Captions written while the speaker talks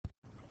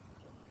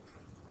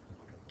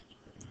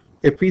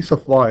A piece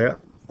of wire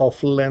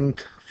of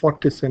length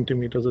 40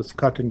 centimeters is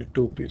cut into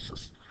two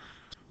pieces.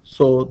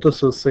 So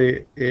this is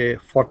a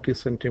 40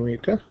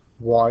 centimeter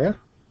wire.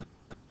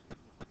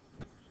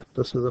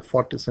 This is a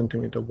 40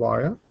 centimeter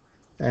wire,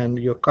 and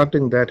you're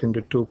cutting that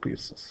into two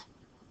pieces.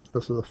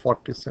 This is a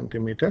 40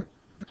 centimeter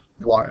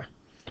wire.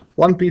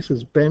 One piece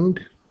is bent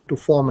to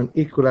form an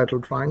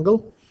equilateral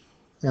triangle,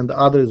 and the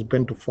other is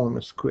bent to form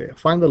a square.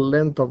 Find the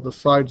length of the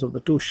sides of the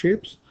two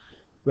shapes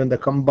when the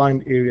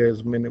combined area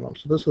is minimum.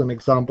 So this is an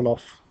example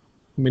of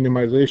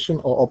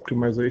minimization or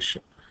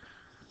optimization.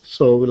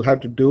 So we'll have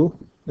to do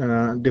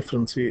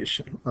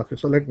differentiation. Okay,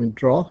 so let me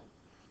draw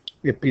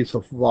a piece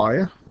of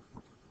wire.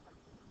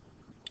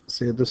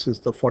 Say this is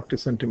the 40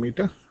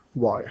 centimeter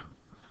wire.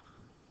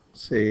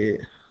 Say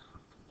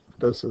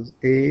this is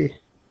A,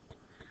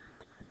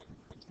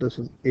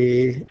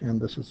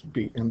 and this is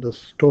B, and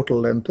this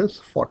total length is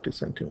 40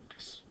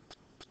 centimeters.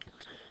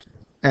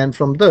 And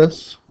from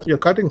this, you're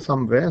cutting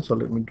somewhere, so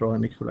let me draw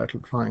an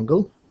equilateral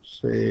triangle.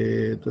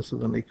 Say this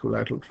is an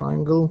equilateral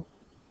triangle,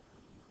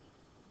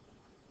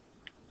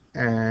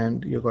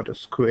 and you got a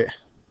square.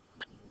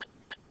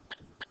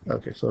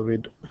 Okay, so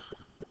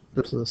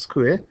this is a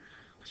square.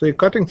 So you're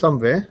cutting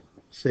somewhere.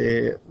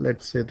 Say,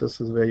 let's say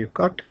this is where you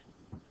cut,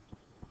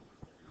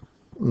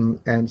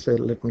 and say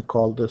let me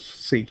call this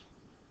C.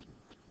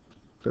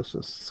 This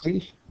is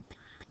C.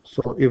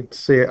 So if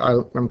say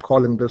I'm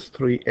calling this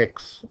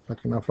 3x.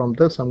 Okay, now from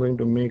this I'm going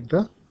to make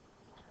the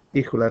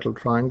equilateral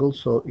triangle.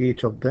 So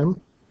each of them,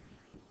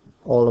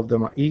 all of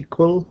them are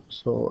equal.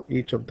 So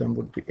each of them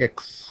would be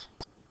x.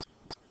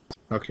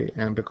 Okay,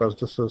 and because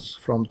this is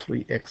from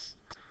 3x.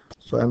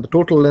 So and the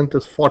total length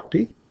is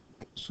 40.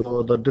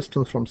 So the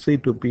distance from C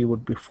to B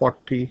would be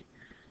 40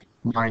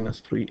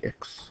 minus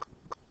 3x.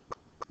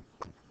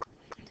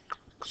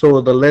 So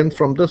the length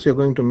from this, you're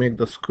going to make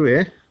the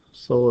square.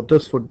 So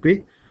this would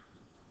be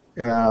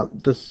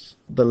the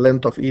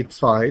length of each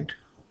side.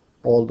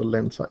 All the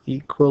lengths are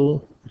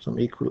equal.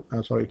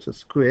 It's a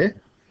square.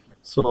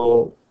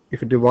 So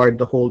if you divide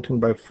the whole thing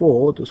by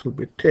 4, this will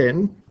be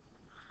 10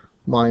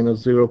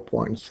 minus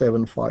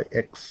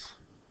 0.75x.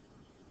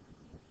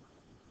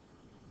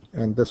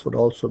 And this would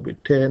also be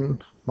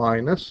 10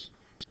 minus.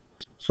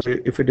 So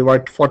if you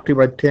divide 40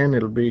 by 10,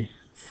 it'll be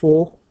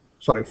 4.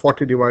 Sorry,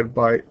 40 divided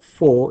by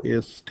 4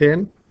 is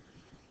 10.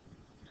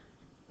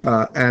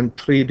 And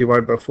 3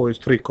 divided by 4 is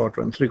 3/4,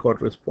 and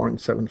 3/4 is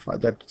 0.75.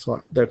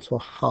 That's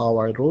how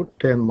I wrote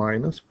 10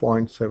 minus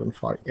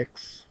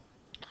 0.75x.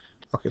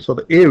 Okay, so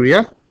the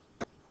area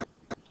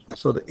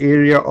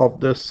of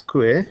this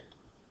square,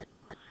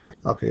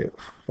 okay,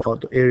 for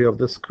the area of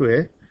this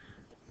square,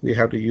 we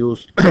have to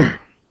use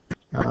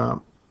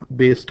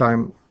base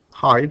time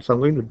height. So I'm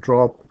going to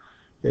drop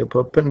a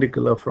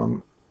perpendicular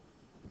from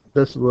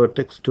this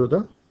vertex to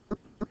the,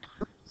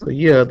 so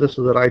here this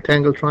is a right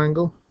angle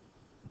triangle.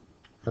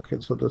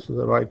 Okay, so this is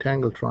a right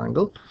angle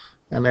triangle,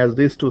 and as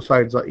these two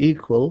sides are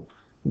equal,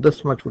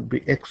 this much would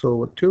be x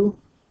over 2,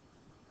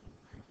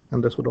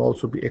 and this would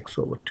also be x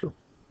over 2.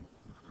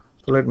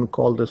 So let me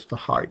call this the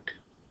height.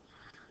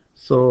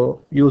 So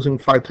using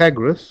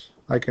Pythagoras,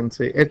 I can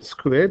say h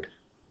squared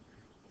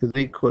is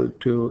equal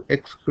to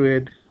x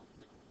squared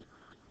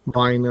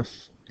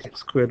minus x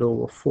squared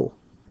over 4.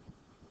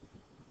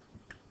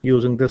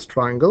 Using this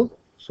triangle,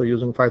 so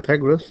using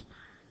Pythagoras,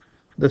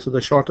 this is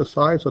the shorter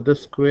side, so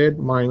this squared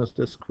minus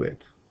this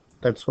squared.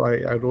 That's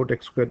why I wrote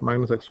x squared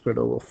minus x squared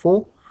over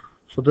 4.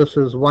 So this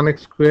is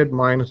 1x squared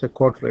minus a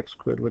quarter x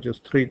squared, which is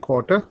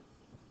 3/4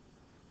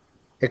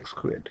 x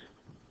squared.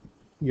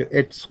 Your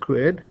h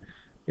squared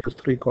is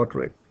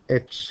 3/4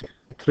 x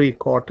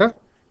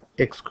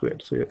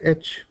squared. So your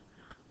h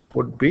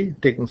would be,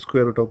 taking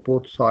square root of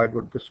both sides,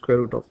 would be square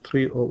root of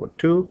 3 over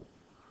 2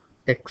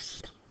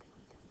 x.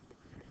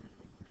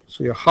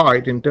 So your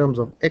height in terms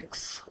of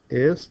x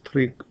is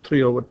 3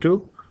 over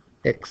 2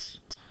 x.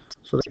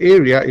 So the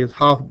area is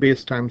half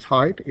base times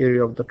height.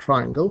 Area of the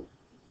triangle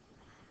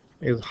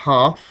is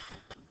half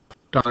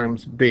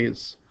times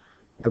base.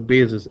 The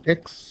base is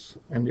x,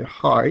 and your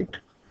height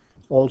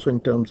also in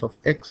terms of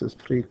x is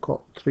 3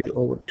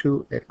 over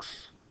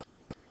 2x.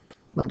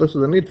 Now this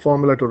is a neat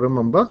formula to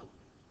remember.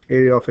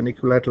 Area of an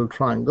equilateral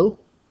triangle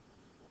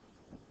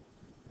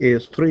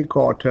is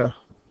 3/4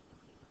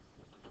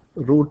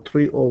 root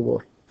 3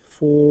 over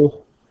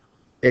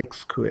 4x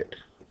squared.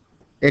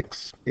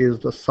 X is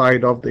the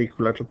side of the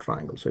equilateral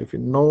triangle. So if you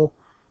know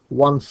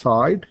one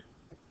side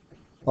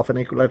of an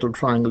equilateral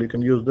triangle, you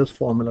can use this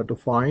formula to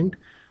find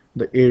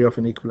the area of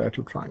an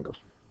equilateral triangle.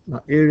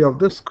 Now area of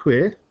this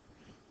square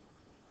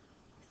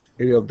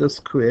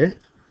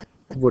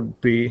would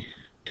be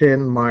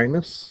 10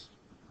 minus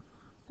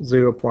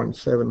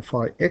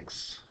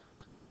 0.75x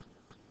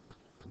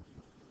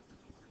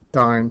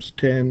times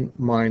 10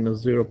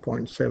 minus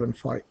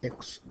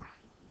 0.75x.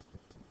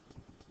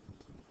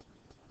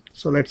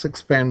 So let's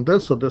expand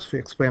this. So we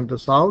expand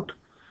this out.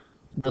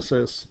 This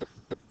is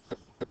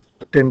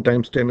 10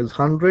 times 10 is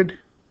 100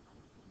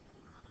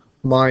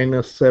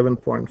 minus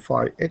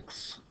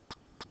 7.5x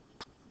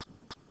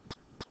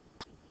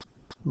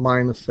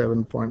minus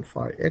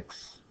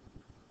 7.5x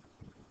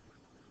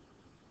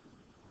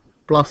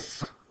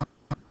plus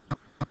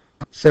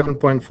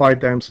 7.5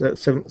 times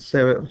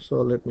 7,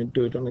 so let me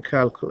do it on a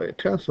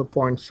calculator. So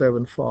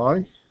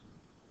 0.75,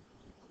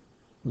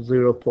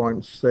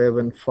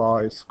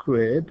 0.75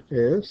 squared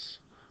is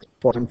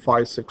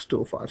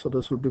 0.5625. So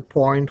this will be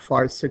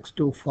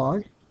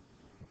 0.5625,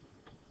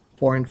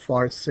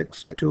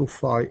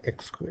 0.5625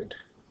 x squared.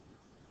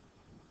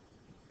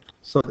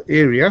 So the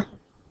area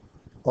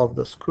of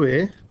the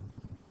square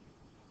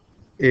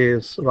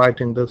is,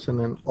 writing this in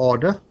an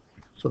order,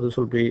 so this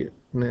will be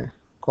in a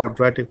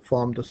quadratic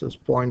form. This is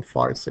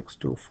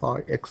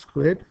 0.5625 x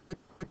squared.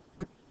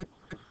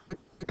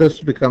 This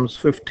becomes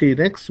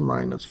 15x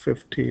minus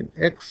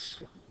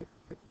 15x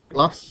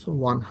plus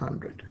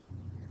 100.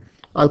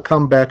 I'll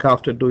come back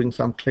after doing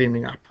some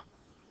cleaning up.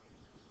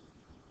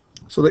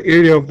 So the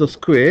area of the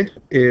square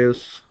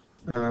is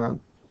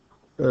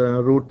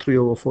root 3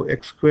 over 4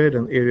 x squared,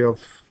 and area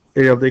of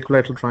the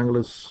equilateral triangle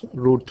is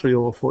root 3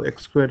 over 4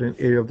 x squared, and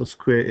area of the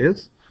square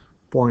is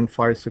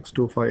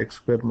 0.5625 x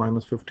squared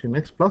minus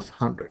 15x plus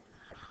 100.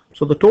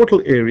 So the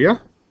total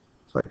area,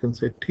 so I can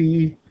say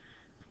T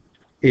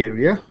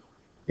area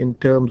in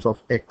terms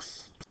of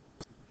x.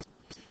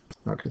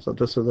 Okay, so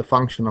this is a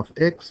function of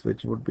x,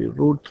 which would be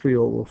root 3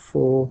 over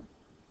 4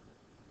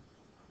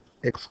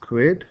 x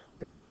squared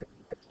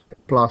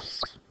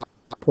plus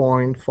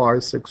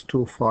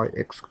 0.5625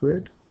 x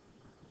squared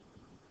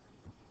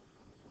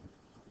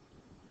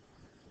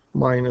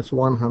minus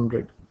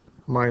 100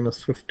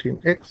 minus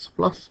 15x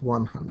plus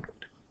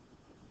 100.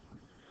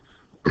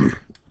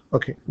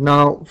 Okay,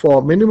 now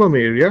for minimum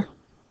area,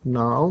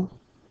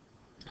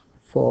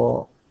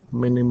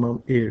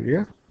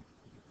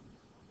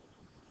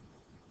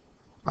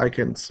 I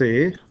can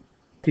say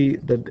t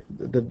the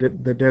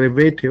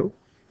derivative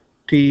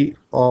t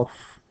of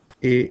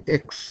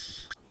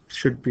ax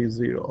should be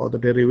 0, or the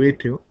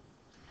derivative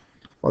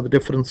or the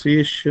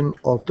differentiation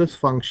of this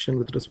function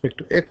with respect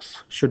to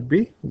x should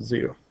be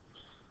 0.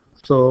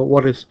 So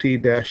what is t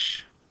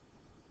dash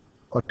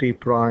or t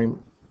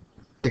prime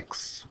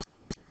x?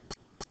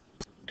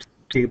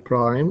 T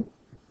prime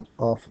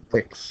of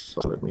x.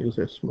 So let me use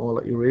a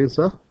smaller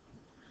eraser.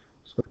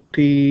 So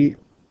t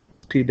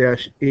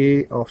dash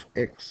a of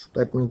x.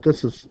 That means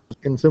this is,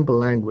 in simple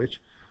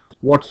language,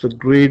 what's the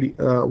gradient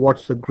or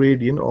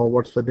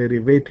what's the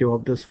derivative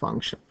of this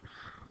function.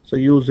 So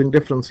using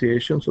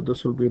differentiation, so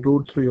this will be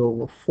root 3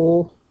 over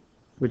 4,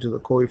 which is the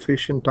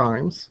coefficient,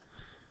 times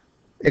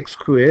x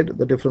squared.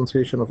 The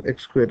differentiation of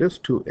x squared is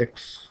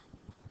 2x,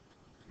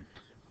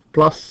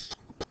 plus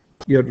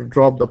you have to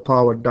drop the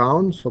power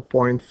down, so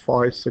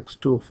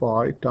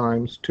 0.5625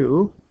 times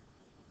 2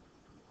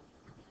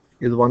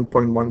 is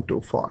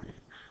 1.125.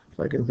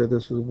 So I can say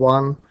this is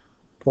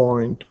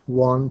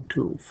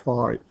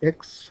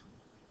 1.125x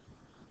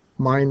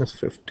minus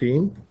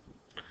 15,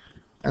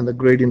 and the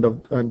gradient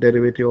of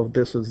derivative of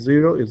this is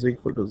 0, is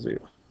equal to 0.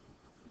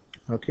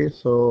 Okay,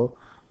 so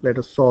let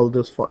us solve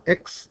this for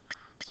x.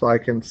 So I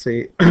can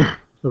say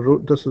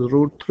this is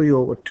root 3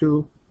 over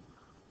 2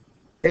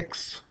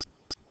 x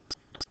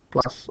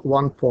plus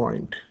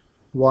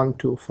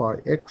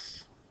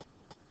 1.125x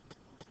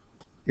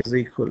is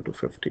equal to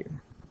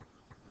 15.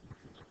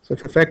 So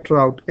if you factor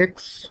out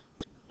x,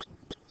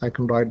 I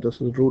can write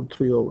this as root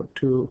 3 over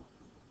 2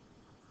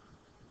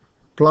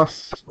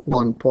 plus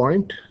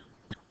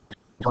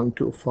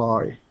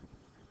 1.125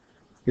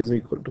 is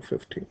equal to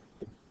 15.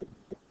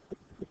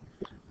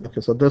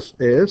 Okay, so this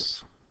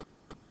is,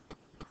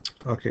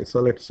 okay,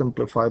 so let's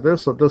simplify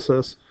this. So this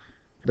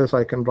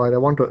I can write, I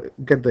want to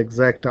get the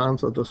exact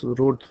answer. This is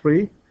root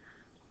 3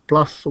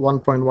 plus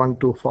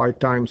 1.125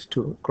 times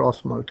 2,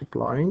 cross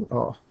multiplying,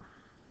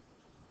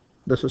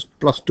 this is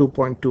plus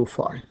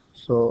 2.25.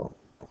 So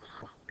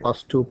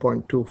plus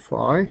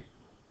 2.25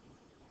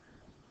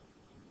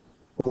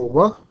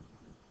 over,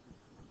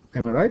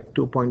 am I right?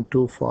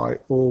 2.25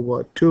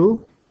 over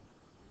 2.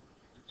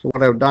 So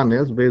what I've done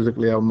is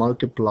basically I've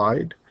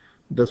multiplied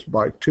this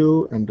by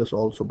 2 and this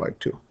also by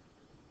 2.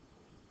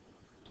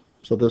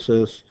 So this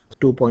is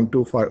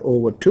 2.25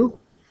 over 2.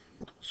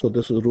 So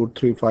this is root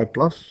 3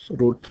 plus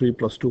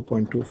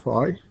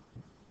 2.25.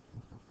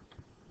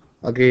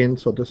 Again,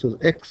 so this is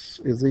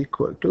x is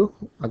equal to,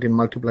 again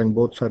multiplying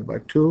both sides by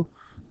 2.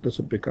 This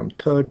would become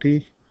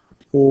 30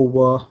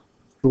 over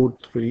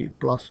root 3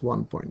 plus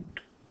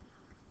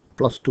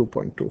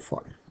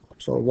 2.25.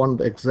 So I want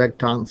the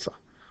exact answer.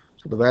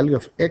 So the value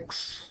of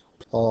x,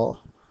 or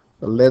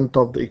the length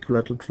of the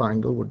equilateral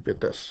triangle, would be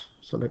this.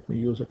 So let me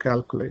use a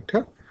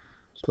calculator.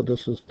 So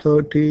this is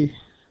 30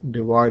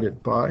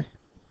 divided by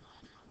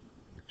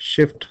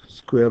shift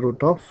square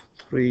root of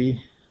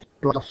 3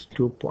 plus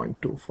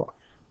 2.25,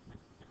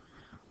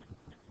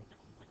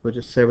 which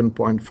is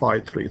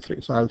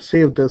 7.533. So I'll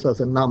save this as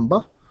a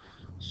number.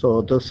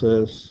 So this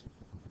is,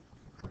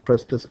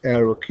 press this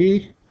arrow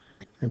key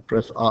and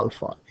press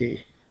alpha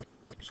A.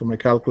 So my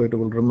calculator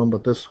will remember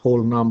this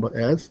whole number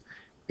as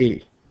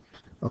A.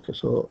 Okay,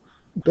 so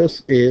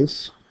this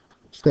is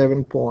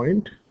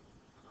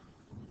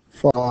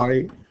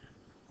 7.5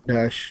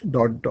 dash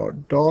dot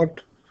dot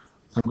dot.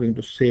 I'm going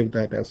to save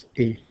that as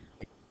A.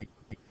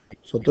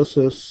 So this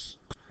is,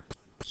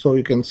 so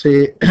you can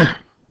say,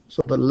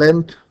 so the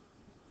length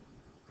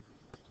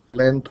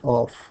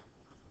of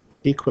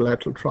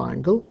equilateral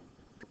triangle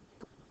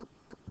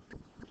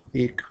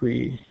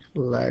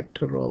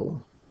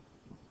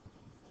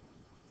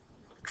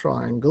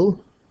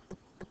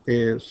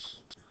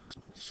is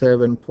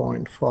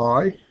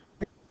 7.5.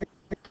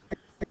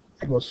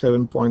 It was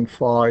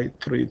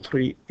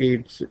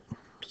 7.53380,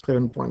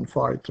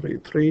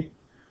 7.533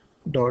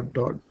 dot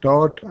dot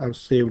dot. I've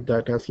saved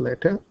that as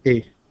letter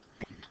A.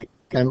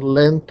 And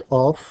length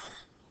of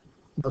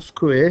the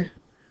square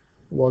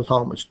was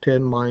how much?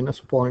 10 minus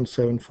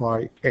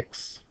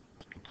 0.75x.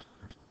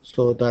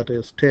 So that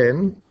is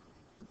 10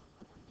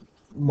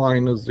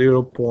 minus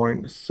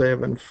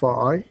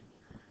 0.75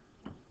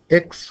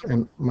 x,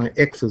 and my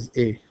x is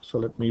A. So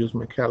let me use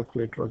my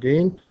calculator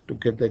again to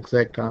get the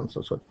exact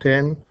answer. So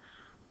 10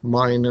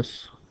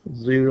 minus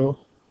 0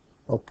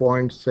 or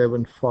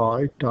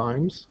 0.75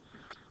 times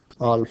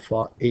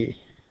alpha A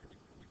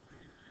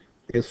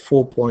is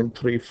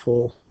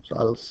 4.34. So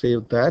I'll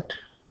save that.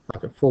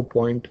 Okay,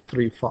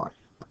 4.35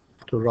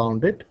 to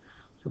round it.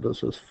 So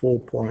this is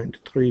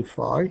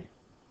 4.35.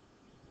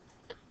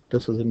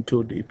 This is in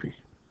 2dp.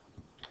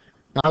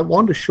 Now I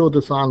want to show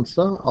this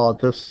answer or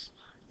this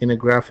in a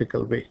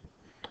graphical way.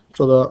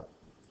 So the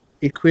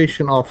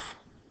equation of,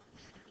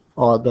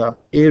 or the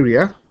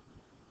area,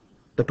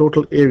 the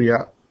total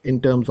area in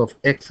terms of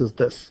x is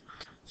this.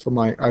 So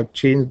I've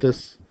changed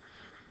this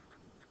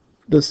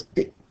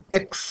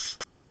x.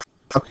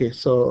 Okay,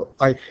 so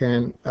I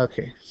can,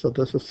 okay, so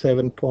this is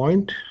 7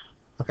 point.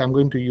 Okay, I'm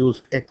going to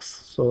use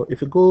x. So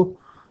if you go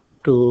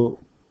to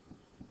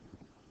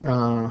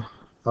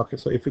okay,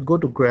 so if you go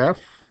to graph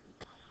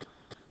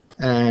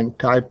and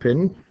type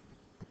in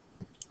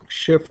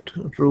shift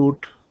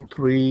root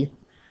 3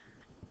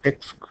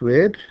 x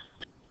squared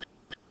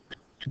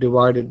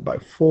divided by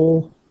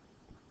 4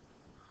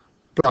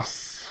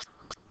 plus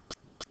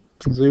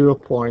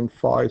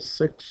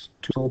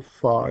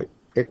 0.5625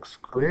 x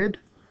squared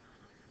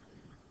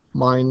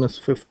minus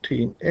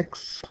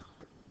 15x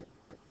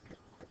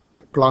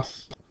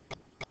plus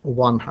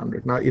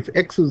 100. Now if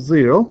x is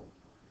 0,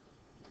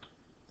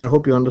 I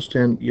hope you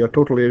understand your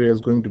total area is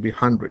going to be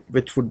 100,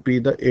 which would be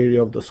the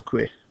area of the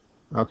square.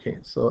 Okay,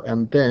 so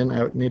and then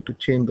I need to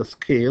change the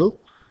scale.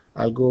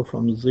 I'll go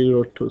from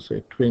 0 to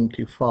say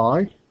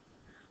 25,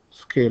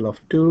 scale of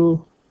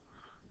 2.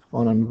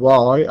 On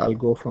y, I'll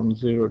go from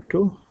 0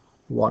 to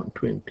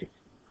 120,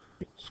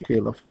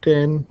 scale of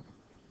 10.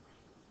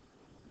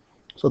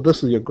 So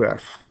this is your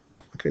graph.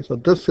 Okay, so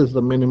this is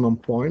the minimum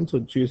point. So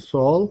G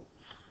sol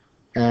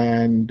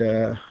and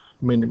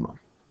minimum.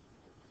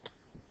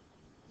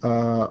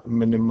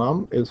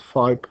 Minimum is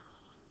 5.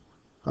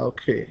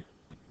 Okay,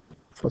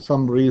 for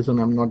some reason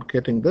I'm not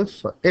getting this.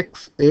 So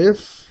x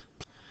is,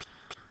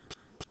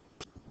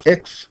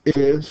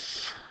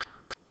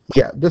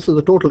 yeah, this is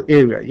the total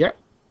area. Yeah,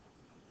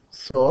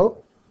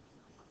 so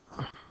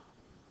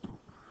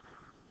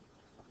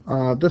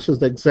this is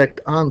the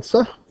exact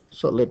answer.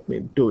 So let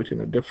me do it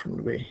in a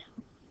different way.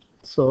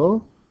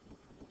 So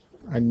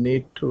I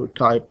need to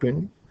type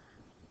in,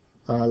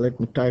 let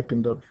me type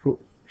in the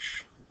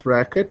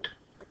bracket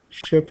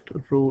shift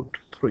root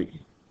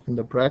 3 in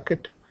the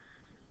bracket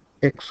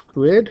x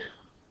squared.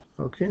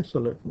 Okay, so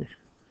let me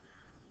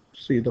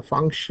see the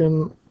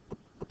function.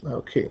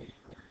 Okay,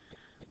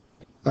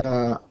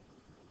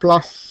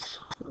 plus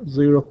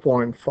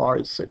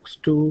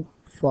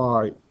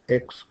 0.5625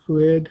 x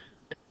squared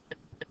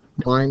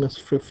minus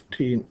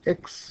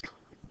 15x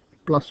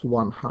plus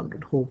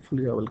 100.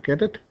 Hopefully I will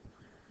get it.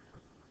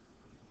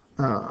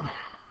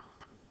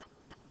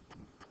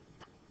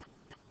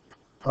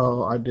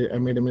 Oh, I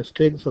made a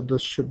mistake. So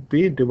this should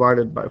be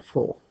divided by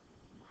 4.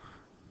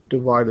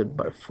 Divided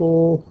by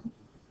 4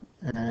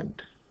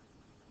 and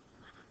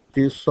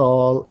G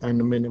sol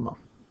and minimum.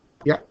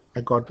 Yeah,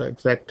 I got the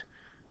exact.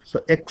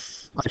 So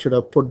x, I should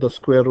have put the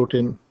square root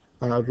in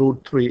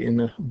root 3 in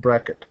a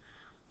bracket.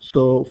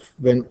 So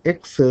when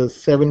x is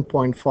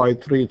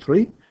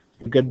 7.533,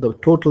 you get the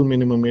total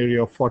minimum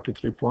area of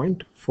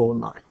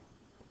 43.49.